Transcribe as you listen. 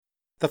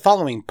The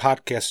following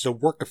podcast is a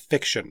work of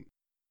fiction.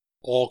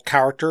 All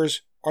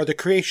characters are the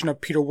creation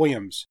of Peter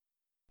Williams.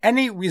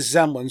 Any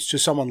resemblance to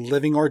someone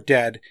living or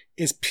dead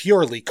is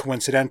purely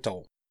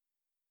coincidental.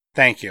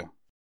 Thank you.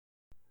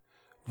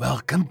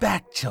 Welcome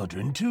back,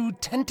 children, to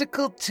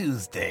Tentacle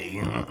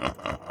Tuesday.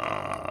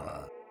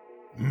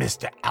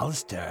 Mr.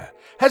 Allister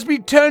has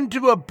returned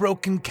to a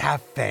broken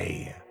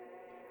cafe,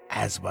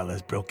 as well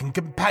as broken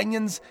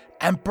companions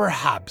and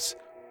perhaps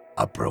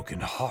a broken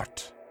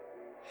heart.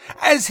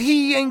 As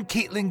he and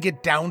Caitlin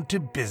get down to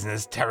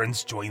business,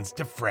 Terrence joins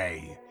the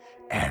fray.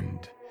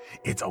 And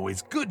it's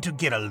always good to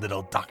get a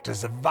little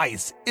doctor's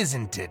advice,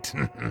 isn't it?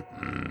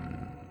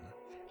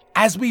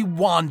 As we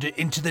wander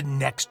into the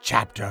next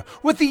chapter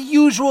with the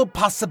usual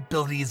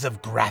possibilities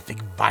of graphic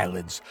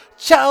violence,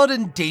 child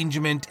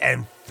endangerment,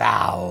 and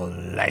foul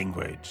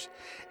language.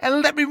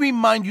 And let me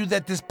remind you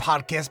that this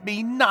podcast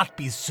may not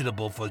be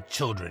suitable for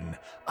children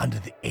under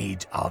the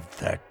age of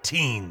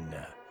 13.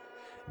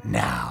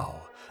 Now,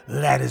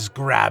 let us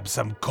grab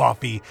some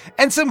coffee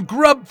and some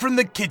grub from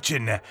the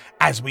kitchen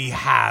as we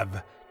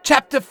have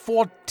Chapter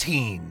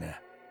 14,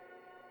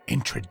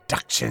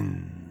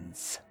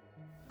 Introductions.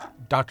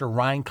 Dr.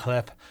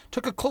 Rhinecliff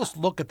took a close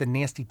look at the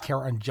nasty tear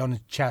on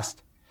Jonah's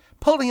chest.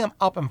 Pulling him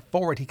up and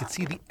forward, he could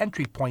see the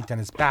entry point on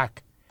his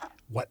back.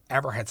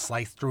 Whatever had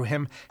sliced through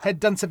him had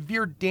done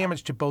severe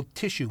damage to both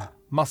tissue,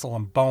 muscle,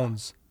 and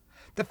bones.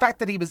 The fact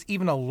that he was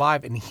even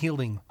alive and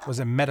healing was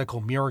a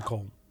medical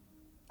miracle.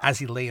 As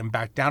he lay him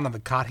back down on the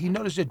cot, he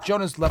noticed that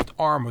Jonah's left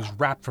arm was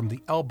wrapped from the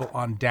elbow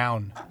on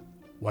down.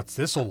 What's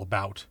this all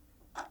about?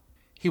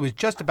 He was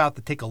just about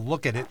to take a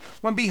look at it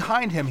when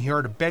behind him he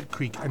heard a bed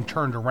creak and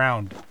turned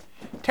around.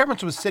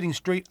 Terrence was sitting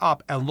straight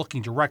up and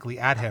looking directly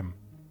at him.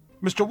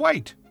 "Mr.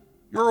 White,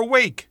 you're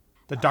awake,"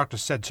 the doctor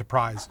said,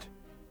 surprised.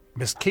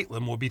 "Miss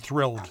Caitlin will be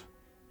thrilled."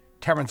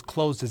 Terrence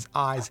closed his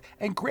eyes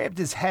and grabbed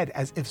his head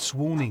as if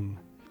swooning.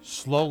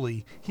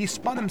 Slowly, he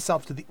spun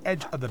himself to the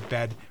edge of the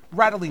bed,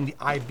 rattling the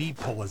IV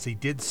pole as he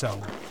did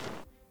so.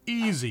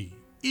 "Easy,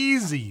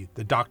 easy,"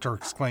 the doctor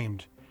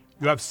exclaimed.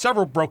 "You have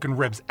several broken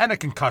ribs and a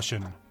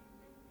concussion."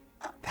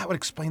 "That would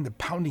explain the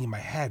pounding in my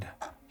head,"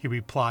 he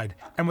replied,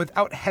 and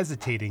without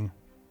hesitating,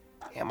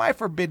 "Am I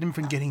forbidden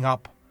from getting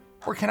up,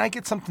 or can I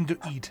get something to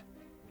eat?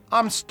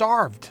 I'm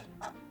starved."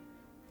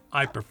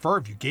 "I'd prefer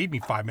if you gave me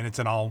 5 minutes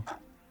and I'll..."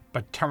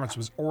 But Terrence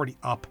was already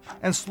up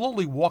and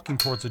slowly walking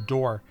towards the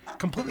door,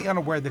 completely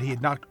unaware that he had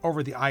knocked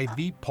over the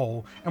IV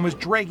pole and was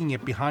dragging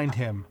it behind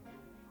him.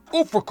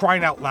 "Oh, for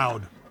crying out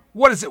loud!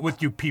 What is it with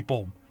you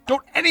people?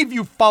 Don't any of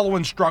you follow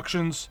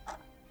instructions?"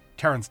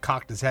 Terrence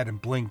cocked his head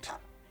and blinked.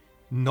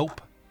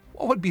 "Nope.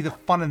 What would be the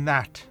fun in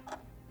that?"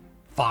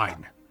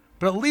 "Fine,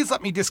 but at least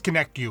let me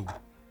disconnect you."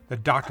 The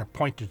doctor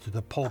pointed to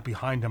the pole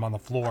behind him on the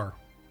floor.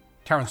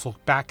 Terrence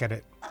looked back at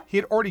it. He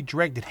had already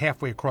dragged it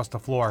halfway across the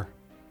floor.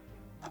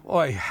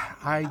 "Boy,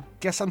 I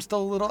guess I'm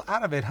still a little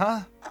out of it,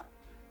 huh?"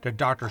 The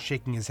doctor,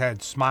 shaking his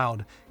head,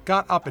 smiled,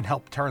 got up and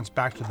helped Terrence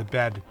back to the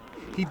bed.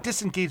 He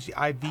disengaged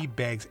the IV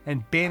bags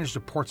and bandaged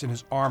the ports in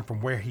his arm from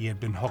where he had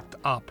been hooked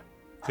up.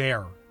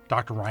 "There,"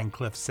 Dr.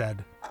 Rhinecliff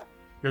said.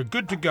 "You're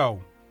good to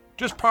go.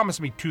 Just promise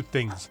me 2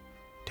 things.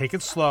 Take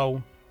it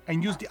slow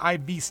and use the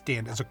IV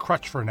stand as a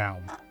crutch for now."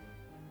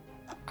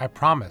 "I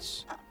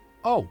promise."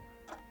 "Oh,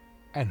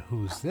 and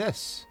who's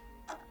this?"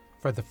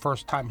 For the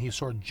first time he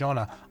saw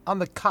Jonah on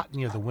the cot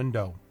near the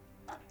window.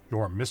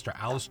 "Your Mr.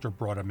 Allister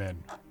brought him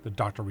in," the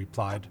doctor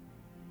replied.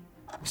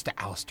 "Mr.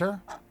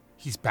 Allister?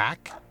 He's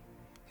back?"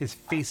 His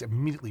face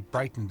immediately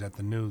brightened at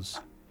the news.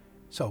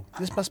 "So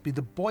this must be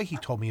the boy he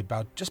told me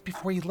about just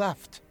before he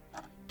left."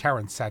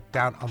 Terrence sat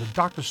down on the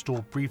doctor's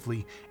stool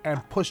briefly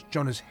and pushed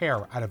Jonah's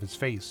hair out of his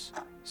face.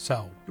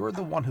 "So, you're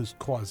the one who's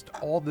caused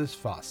all this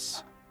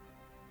fuss."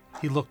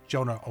 He looked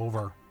Jonah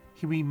over.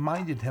 He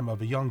reminded him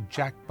of a young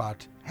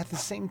jackpot, at the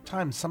same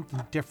time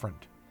something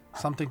different,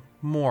 something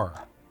more.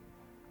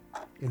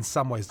 In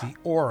some ways, the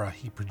aura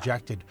he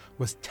projected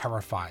was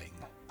terrifying.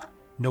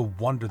 "No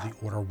wonder the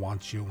Order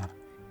wants you.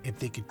 If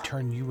they could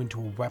turn you into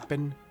a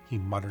weapon," he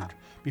muttered,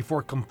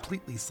 before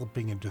completely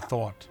slipping into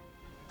thought.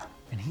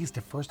 "And he's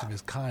the first of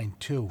his kind,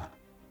 too.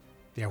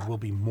 There will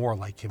be more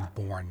like him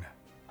born."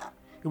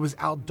 It was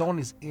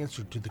Aldoni's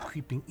answer to the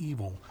creeping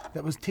evil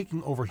that was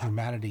taking over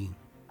humanity.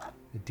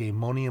 The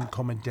Daemonium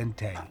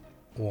Commandante,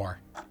 or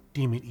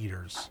Demon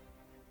Eaters.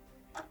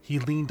 He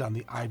leaned on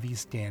the IV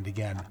stand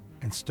again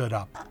and stood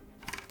up.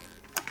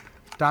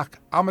 "Doc,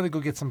 I'm gonna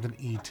go get something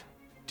to eat.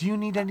 Do you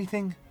need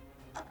anything?"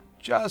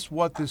 "Just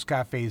what this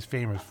cafe is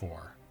famous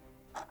for."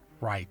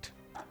 "Right.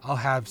 I'll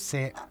have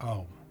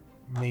oh,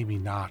 maybe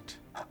not."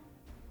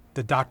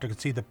 The doctor could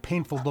see the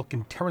painful look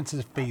in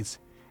Terrence's face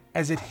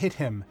as it hit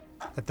him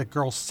that the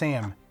girl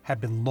Sam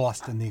had been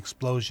lost in the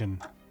explosion.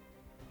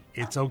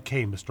 "It's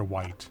okay, Mr.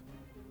 White.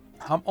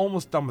 I'm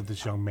almost done with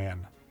this young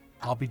man.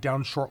 I'll be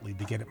down shortly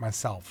to get it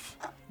myself."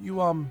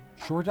 You,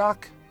 sure,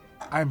 Doc?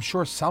 I'm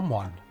sure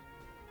someone."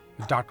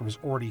 The doctor was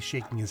already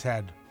shaking his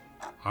head.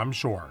 "I'm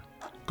sure.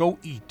 Go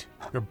eat.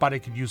 Your body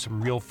could use some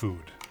real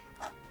food."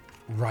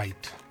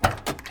 "Right."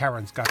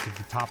 Terrence got to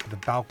the top of the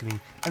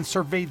balcony and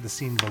surveyed the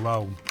scene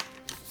below.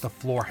 The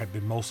floor had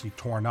been mostly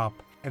torn up,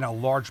 and a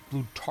large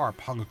blue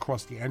tarp hung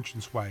across the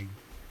entranceway.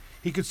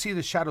 He could see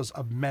the shadows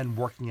of men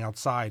working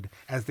outside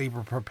as they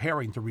were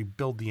preparing to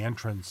rebuild the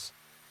entrance.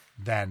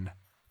 Then,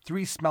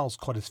 3 smells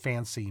caught his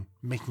fancy,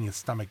 making his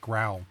stomach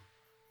growl.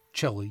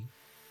 Chili,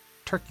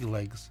 turkey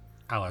legs,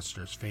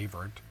 Allister's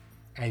favorite,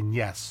 and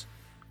yes,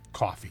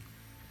 coffee.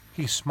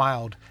 He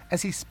smiled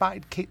as he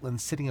spied Caitlin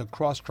sitting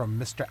across from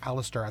Mr.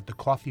 Allister at the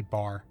coffee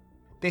bar.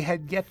 They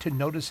had yet to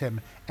notice him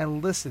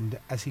and listened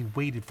as he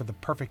waited for the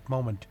perfect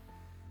moment.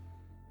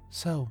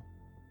 "So,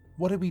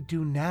 what do we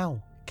do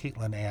now?"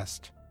 Caitlin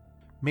asked.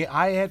 "May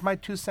I add my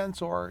 2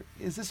 cents, or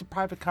is this a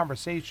private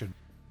conversation?"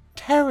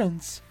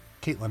 "Terrence!"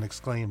 Caitlin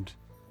exclaimed.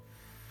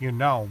 "You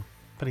know,"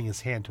 putting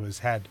his hand to his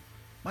head,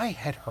 "my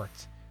head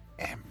hurts,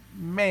 and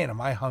man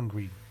am I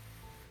hungry."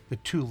 The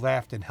 2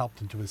 laughed and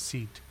helped him to his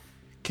seat.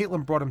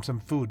 Caitlin brought him some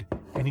food,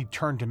 and he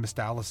turned to Mr.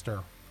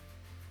 Allister.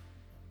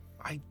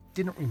 "I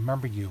didn't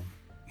remember you,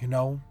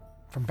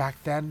 from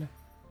back then.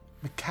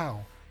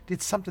 Macau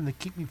did something to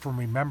keep me from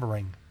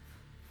remembering.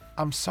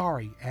 I'm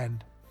sorry,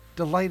 and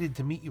delighted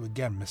to meet you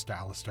again, Mr.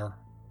 Allister."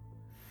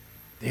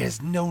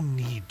 "There's no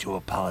need to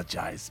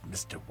apologize,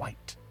 Mr.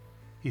 White,"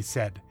 he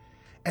said,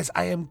 "as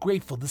I am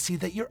grateful to see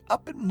that you're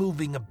up and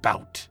moving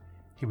about,"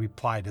 he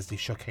replied as they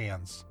shook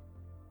hands.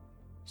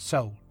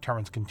 "So,"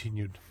 Terrence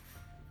continued,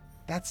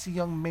 "that's the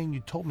young man you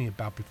told me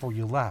about before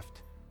you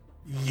left."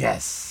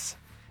 "Yes,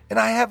 and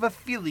I have a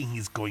feeling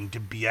he's going to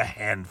be a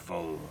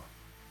handful."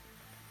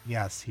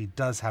 "Yes, he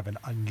does have an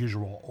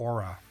unusual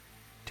aura,"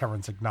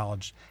 Terrence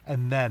acknowledged,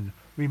 and then,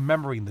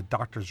 remembering the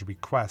doctor's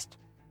request,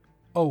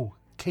 "Oh,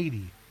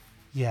 Katie."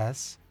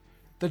 "Yes?"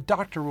 "The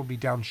doctor will be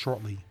down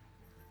shortly.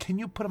 Can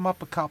you put him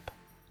up a cup?"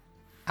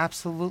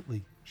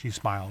 "Absolutely," she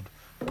smiled,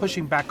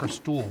 pushing back her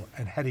stool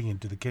and heading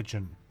into the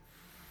kitchen.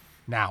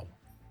 "Now,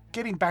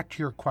 getting back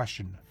to your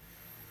question,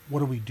 what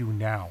do we do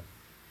now?"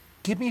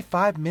 "Give me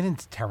 5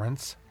 minutes,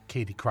 Terrence,"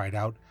 Katie cried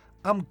out.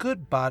 "I'm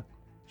good, but—"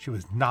 She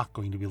was not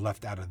going to be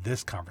left out of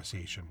this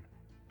conversation.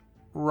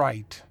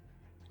 "Right."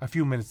 A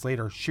few minutes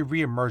later, she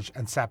reemerged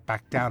and sat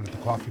back down at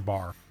the coffee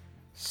bar.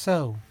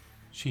 "So,"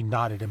 she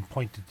nodded and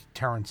pointed to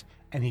Terrence,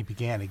 and he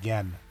began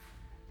again.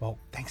 "Well,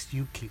 thanks to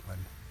you,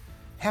 Caitlin.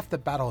 Half the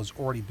battle has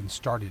already been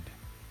started.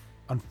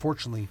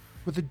 Unfortunately,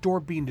 with the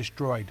door being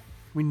destroyed,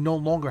 we no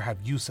longer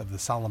have use of the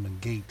Solomon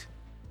Gate."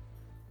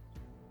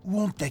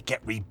 "Won't that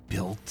get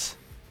rebuilt?"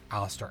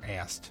 Allister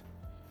asked.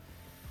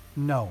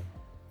 "No,"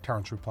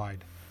 Terrence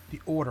replied.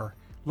 "The order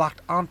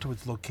locked onto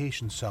its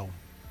location, so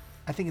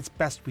I think it's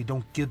best we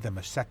don't give them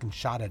a second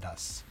shot at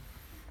us."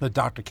 The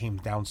doctor came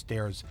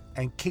downstairs,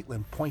 and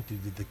Caitlin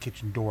pointed to the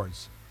kitchen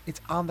doors.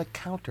 "It's on the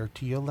counter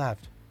to your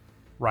left."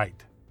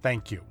 "Right,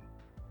 thank you."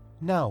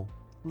 "No,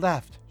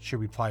 left," she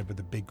replied with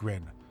a big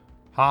grin.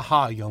 "Ha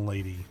ha, young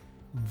lady.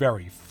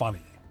 Very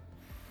funny."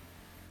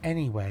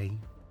 Anyway,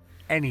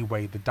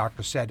 the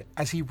doctor said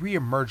as he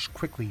reemerged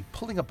quickly,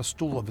 pulling up a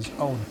stool of his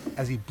own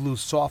as he blew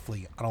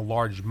softly on a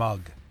large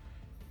mug.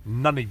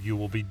 "None of you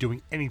will be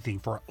doing anything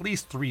for at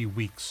least 3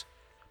 weeks.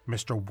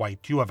 Mr.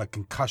 White, you have a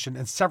concussion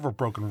and several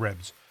broken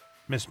ribs.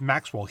 Miss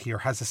Maxwell here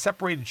has a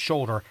separated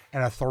shoulder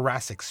and a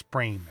thoracic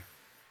sprain.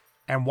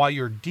 And while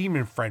your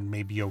demon friend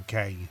may be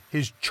okay,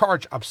 his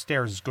charge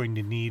upstairs is going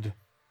to need—"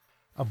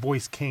 A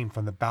voice came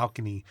from the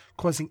balcony,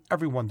 causing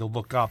everyone to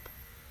look up.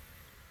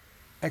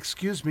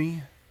 "Excuse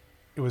me."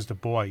 It was the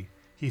boy.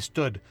 He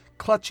stood,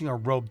 clutching a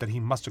robe that he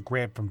must have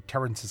grabbed from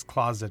Terrence's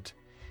closet.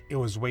 It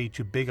was way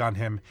too big on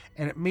him,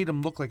 and it made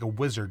him look like a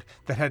wizard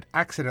that had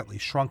accidentally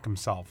shrunk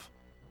himself.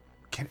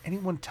 "Can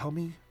anyone tell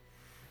me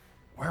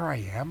where I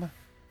am?"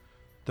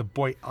 The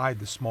boy eyed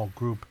the small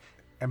group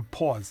and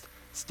paused,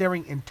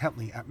 staring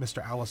intently at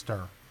Mr.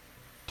 Allister.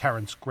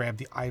 Terrence grabbed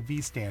the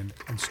IV stand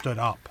and stood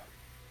up.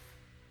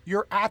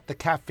 "You're at the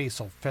Café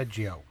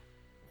Solfegio,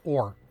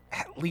 or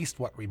at least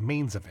what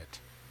remains of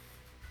it.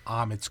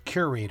 I'm its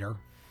curator,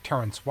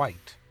 Terrence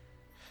White.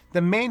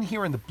 The man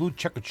here in the blue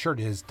checkered shirt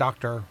is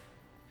Dr.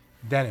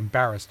 Then,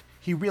 embarrassed,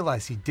 he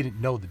realized he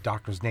didn't know the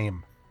doctor's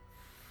name.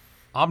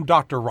 "I'm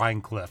Dr.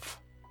 Rhinecliff."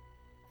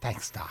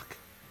 "Thanks, Doc."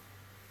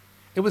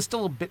 It was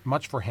still a bit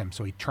much for him,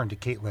 so he turned to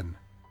Caitlin.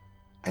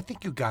 "I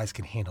think you guys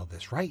can handle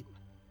this, right?"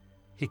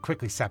 He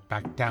quickly sat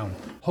back down,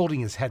 holding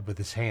his head with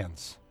his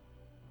hands.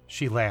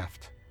 She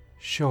laughed.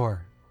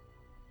 "Sure.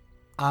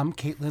 I'm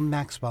Caitlin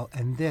Maxwell,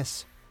 and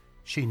this—"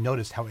 She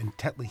noticed how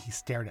intently he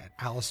stared at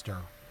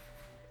Allister.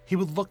 He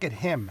would look at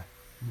him,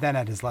 then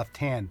at his left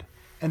hand,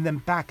 and then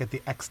back at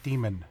the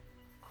ex-demon.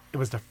 It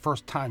was the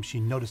first time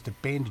she noticed the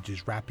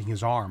bandages wrapping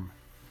his arm.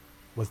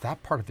 Was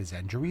that part of his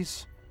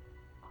injuries?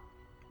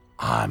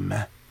 "I'm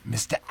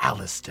Mr.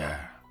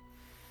 Allister."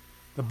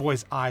 The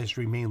boy's eyes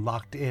remained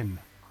locked in.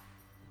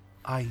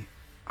 I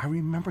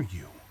remember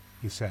you,"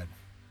 he said.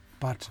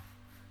 "But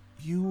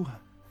you—"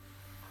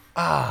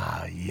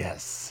 "Ah,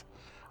 yes.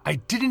 I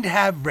didn't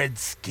have red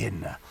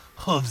skin,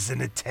 hooves,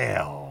 and a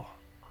tail."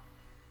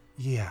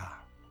 "Yeah,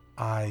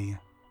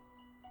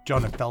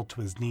 Jonah fell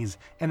to his knees,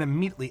 and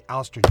immediately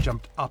Allister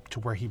jumped up to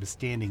where he was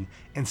standing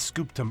and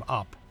scooped him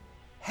up.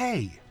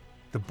 "Hey,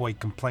 the boy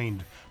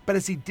complained, but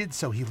as he did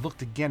so, he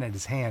looked again at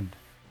his hand.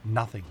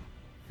 Nothing.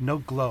 No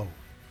glow,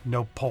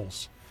 no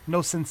pulse,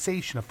 no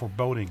sensation of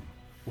foreboding.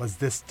 Was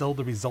this still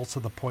the results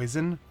of the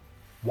poison?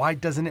 Why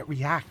doesn't it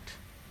react?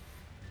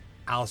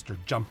 Allister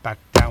jumped back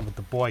down with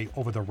the boy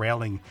over the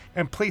railing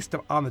and placed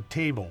him on the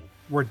table,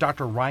 where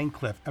Dr.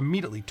 Rhinecliff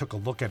immediately took a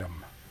look at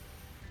him.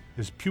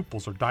 His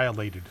pupils are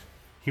dilated,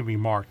 he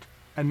remarked,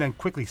 and then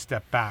quickly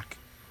stepped back.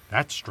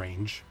 That's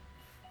strange.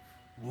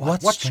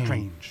 What's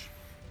strange?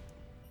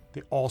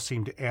 They all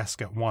seemed to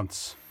ask at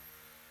once.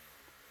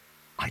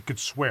 I could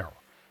swear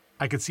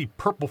I could see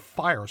purple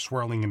fire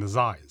swirling in his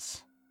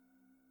eyes.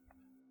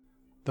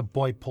 The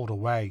boy pulled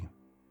away.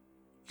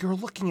 You're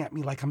looking at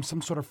me like I'm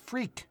some sort of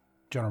freak,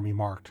 Jonah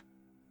remarked.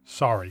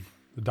 Sorry,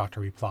 the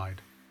doctor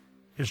replied.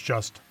 It's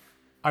just,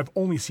 I've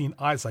only seen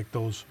eyes like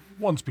those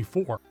once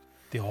before.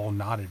 They all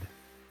nodded.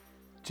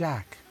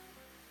 Jack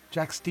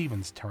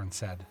Stevens, Terrence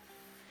said.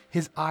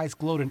 His eyes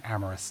glowed in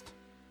amethyst.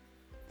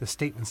 The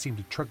statement seemed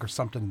to trigger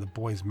something in the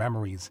boy's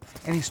memories,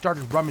 and he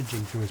started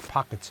rummaging through his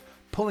pockets,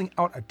 pulling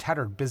out a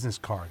tattered business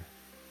card.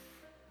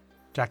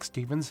 Jack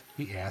Stevens?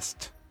 He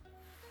asked.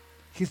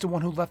 He's the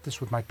one who left us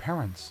with my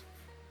parents.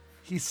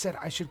 He said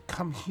I should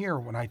come here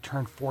when I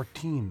turned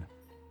 14.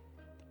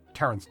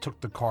 Terrence took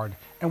the card,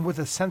 and with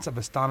a sense of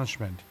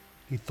astonishment,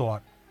 he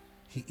thought,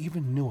 he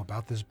even knew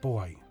about this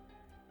boy.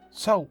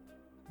 So,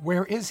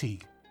 where is he?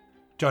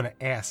 Jonah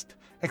asked,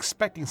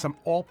 expecting some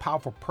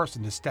all-powerful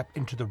person to step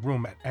into the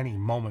room at any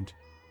moment.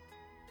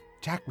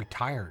 Jack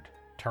retired,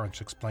 Terrence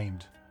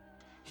explained.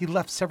 He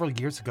left several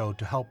years ago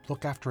to help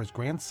look after his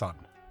grandson.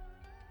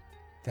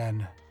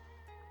 Then,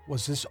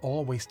 was this all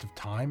a waste of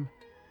time?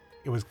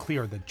 It was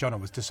clear that Jonah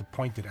was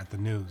disappointed at the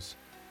news.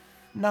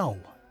 No,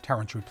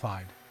 Terrence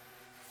replied.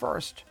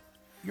 First,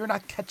 you're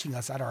not catching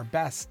us at our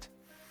best.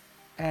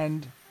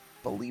 And,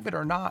 believe it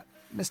or not,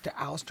 Mr.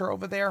 Allister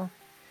over there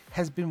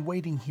has been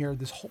waiting here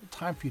this whole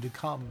time for you to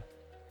come.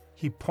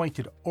 He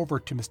pointed over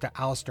to Mr.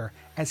 Allister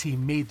as he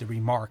made the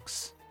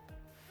remarks.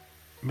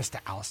 Mr.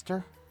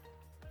 Allister?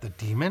 The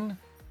demon?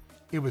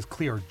 It was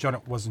clear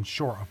Jonah wasn't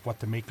sure of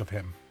what to make of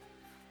him.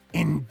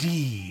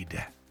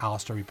 Indeed,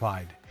 Allister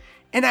replied.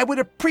 And I would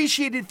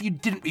appreciate it if you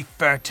didn't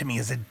refer to me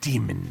as a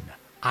demon.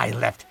 I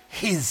left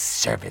his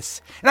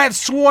service, and I've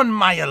sworn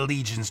my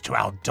allegiance to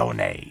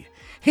Aldone,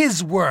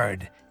 his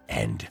word,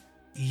 and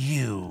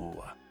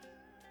you.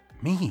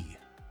 Me?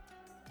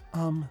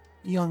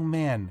 Young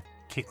man,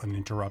 Caitlin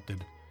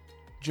interrupted.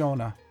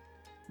 Jonah.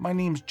 My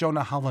name's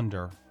Jonah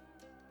Hollander.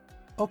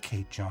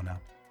 Okay, Jonah.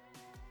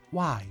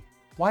 Why?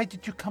 Why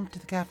did you come to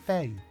the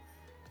cafe?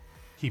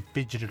 He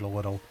fidgeted a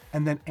little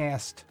and then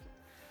asked,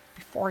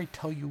 Before I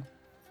tell you,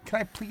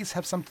 can I please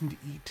have something to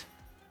eat?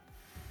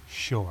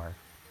 Sure.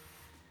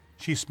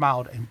 She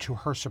smiled, and to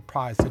her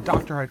surprise, the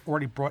doctor had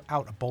already brought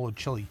out a bowl of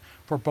chili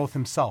for both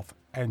himself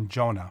and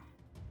Jonah.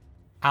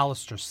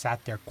 Allister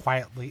sat there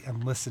quietly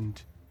and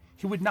listened.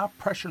 He would not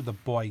pressure the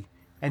boy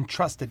and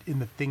trusted in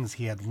the things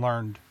he had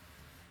learned.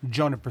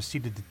 Jonah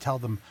proceeded to tell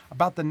them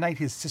about the night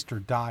his sister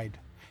died,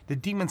 the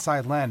demon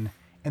Silen,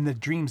 and the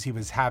dreams he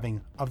was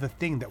having of the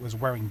thing that was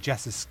wearing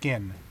Jess's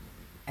skin,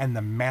 and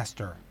the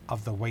master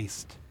of the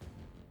waste.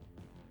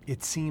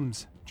 It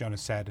seems, Jonah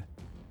said,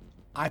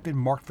 I've been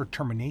marked for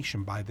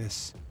termination by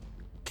this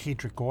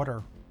Cadric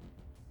order.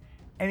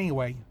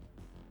 Anyway,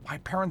 my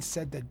parents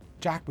said that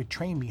Jack would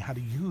train me how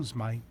to use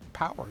my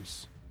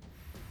powers.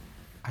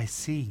 I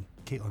see,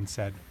 Caitlin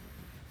said.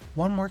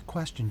 One more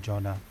question,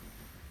 Jonah.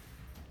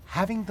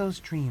 Having those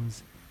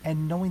dreams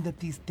and knowing that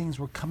these things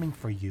were coming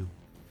for you,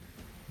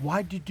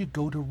 why did you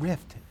go to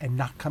Rift and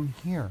not come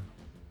here?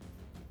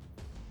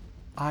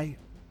 I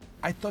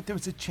thought there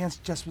was a chance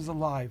Jess was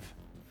alive.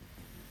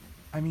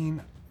 I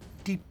mean,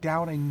 deep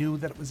down I knew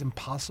that it was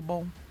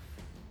impossible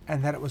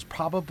and that it was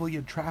probably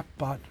a trap,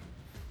 but...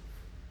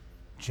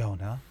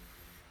 Jonah,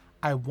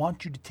 I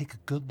want you to take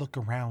a good look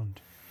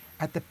around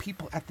at the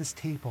people at this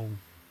table,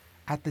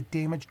 at the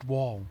damaged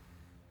wall.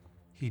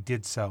 He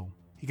did so.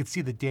 He could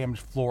see the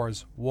damaged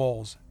floors,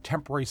 walls,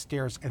 temporary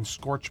stairs, and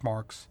scorch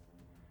marks.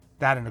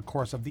 That and, of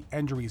course, of the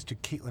injuries to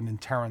Caitlin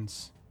and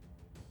Terrence.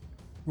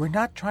 We're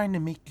not trying to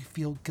make you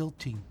feel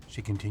guilty,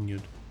 she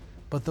continued,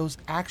 but those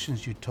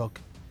actions you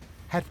took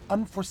had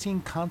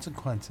unforeseen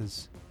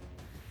consequences.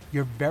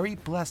 You're very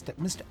blessed that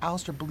Mr.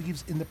 Allister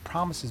believes in the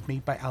promises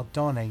made by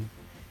Aldone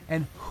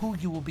and who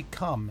you will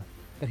become,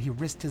 that he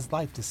risked his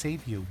life to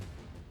save you.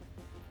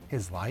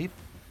 His life?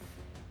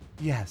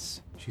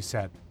 Yes, she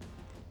said.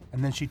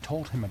 And then she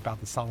told him about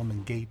the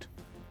Solomon Gate,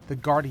 the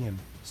Guardian,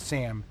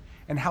 Sam,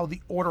 and how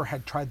the Order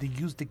had tried to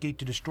use the gate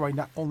to destroy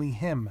not only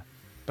him,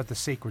 but the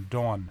Sacred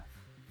Dawn.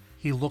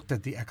 He looked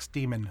at the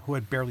ex-demon who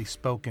had barely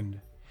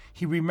spoken.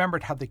 He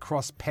remembered how they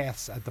crossed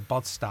paths at the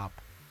bus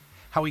stop,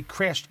 how he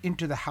crashed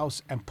into the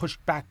house and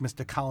pushed back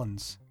Mr.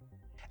 Collins,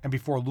 and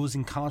before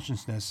losing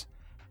consciousness,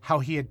 how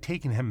he had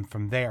taken him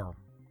from there.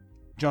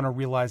 Jonah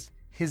realized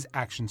his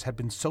actions had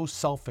been so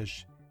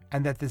selfish,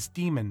 and that this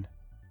demon,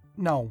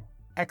 no,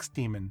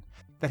 ex-demon,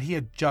 that he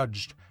had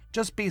judged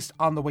just based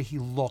on the way he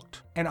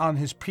looked and on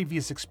his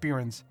previous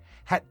experience,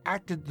 had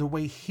acted the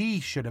way he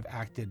should have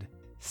acted,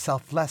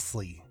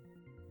 selflessly.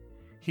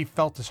 He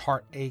felt his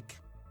heart ache,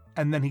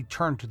 and then he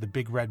turned to the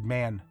big red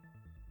man.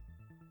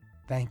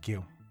 "Thank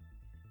you."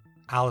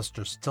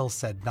 Allister still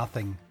said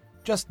nothing,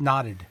 just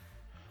nodded.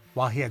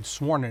 While he had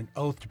sworn an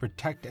oath to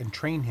protect and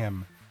train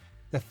him,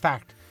 the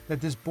fact that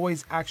this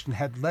boy's action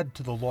had led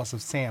to the loss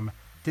of Sam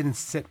didn't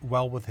sit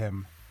well with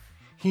him.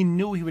 He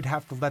knew he would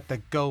have to let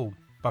that go,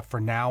 but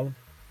for now...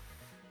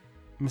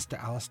 "Mr.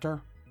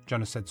 Allister,"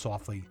 Jonah said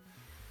softly.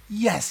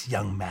 "Yes,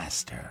 young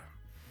master."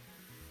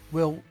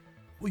 Will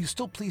you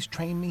still please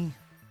train me?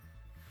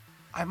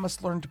 I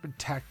must learn to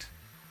protect,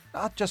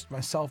 not just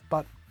myself,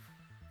 but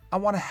I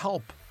want to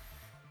help.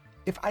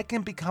 If I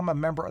can become a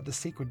member of the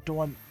Sacred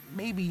Dawn,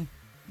 maybe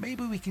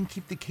we can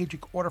keep the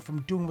Kadric Order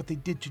from doing what they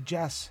did to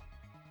Jess,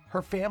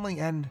 her family,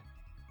 and..."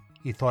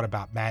 He thought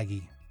about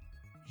Maggie.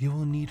 "You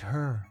will need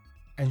her,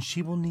 and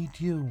she will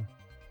need you."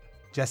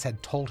 Jess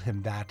had told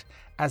him that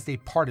as they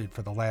parted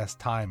for the last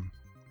time.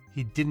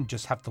 He didn't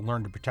just have to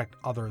learn to protect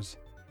others.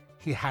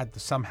 He had to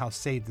somehow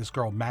save this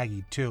girl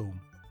Maggie, too.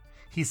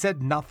 He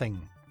said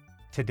nothing.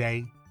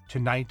 Today,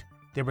 tonight,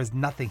 there was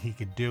nothing he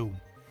could do.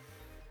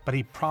 But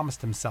he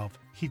promised himself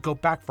he'd go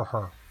back for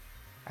her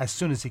as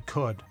soon as he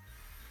could,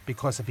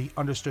 because if he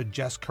understood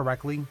Jess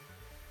correctly,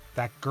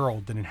 that girl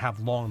didn't have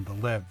long to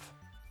live.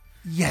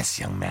 "Yes,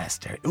 young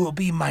master, it will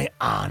be my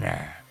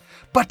honor.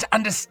 But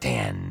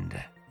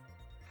understand,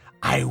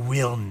 I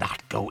will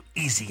not go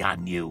easy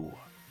on you."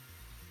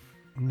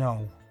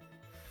 No,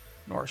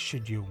 nor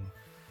should you.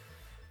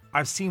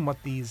 I've seen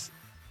what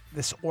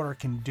this order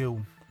can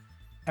do,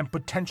 and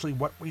potentially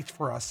what waits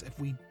for us if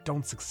we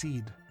don't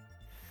succeed.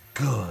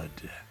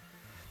 "Good.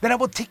 Then I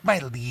will take my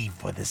leave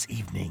for this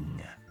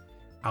evening."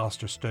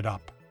 Allister stood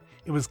up.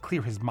 It was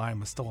clear his mind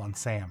was still on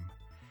Sam.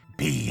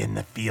 "Be in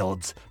the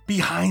fields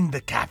behind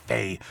the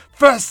cafe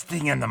first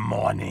thing in the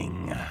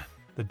morning."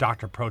 The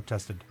doctor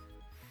protested.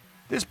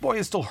 "This boy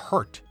is still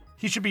hurt.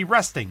 He should be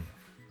resting."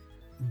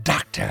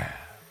 "Doctor,"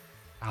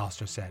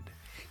 Allister said,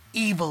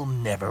 "evil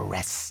never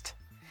rests.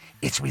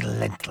 It's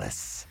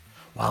relentless,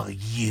 while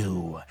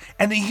you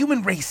and the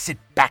human race sit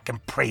back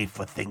and pray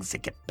for things to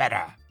get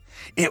better.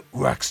 It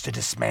works to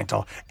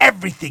dismantle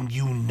everything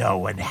you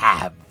know and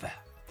have.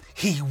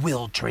 He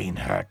will train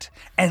hurt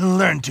and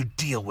learn to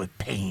deal with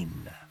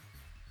pain."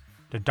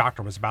 The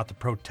doctor was about to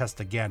protest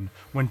again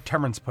when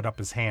Terrence put up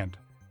his hand.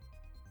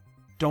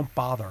 "Don't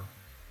bother.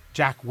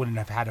 Jack wouldn't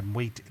have had him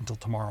wait until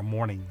tomorrow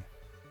morning.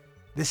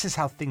 This is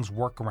how things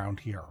work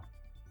around here."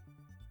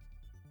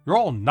 "You're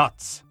all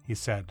nuts," he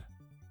said,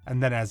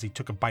 and then as he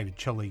took a bite of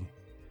chili,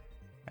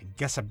 "I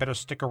guess I better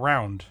stick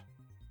around."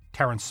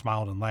 Terrence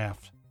smiled and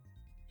laughed.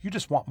 "You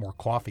just want more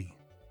coffee."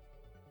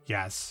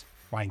 "Yes,"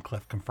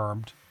 Rhinecliff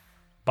confirmed,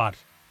 "but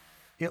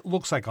it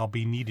looks like I'll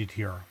be needed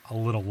here a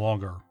little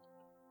longer."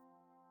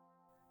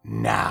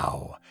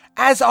 Now,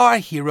 as our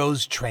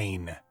heroes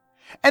train,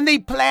 and they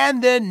plan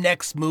their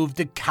next move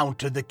to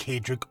counter the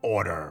Kadric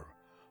Order.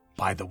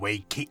 By the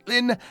way,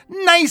 Caitlin,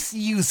 nice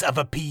use of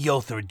a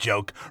Piotr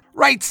joke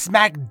right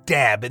smack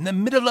dab in the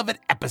middle of an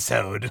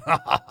episode.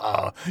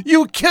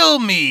 You kill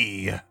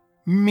me!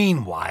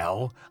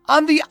 Meanwhile,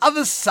 on the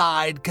other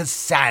side,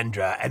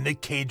 Cassandra and the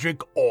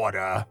Kadric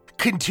Order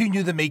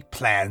continue to make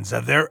plans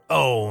of their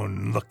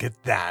own. Look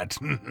at that.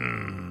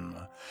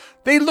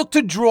 They look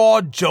to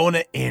draw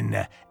Jonah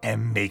in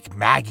and make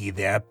Maggie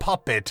their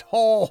puppet.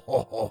 Ho,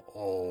 ho, ho,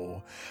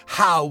 ho.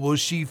 How will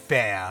she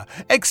fare,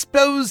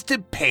 exposed to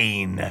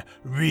pain,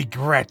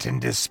 regret, and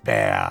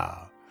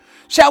despair?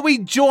 Shall we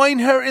join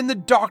her in the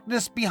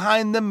darkness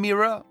behind the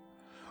mirror?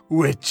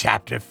 With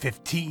Chapter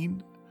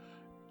 15,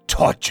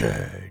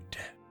 Tortured.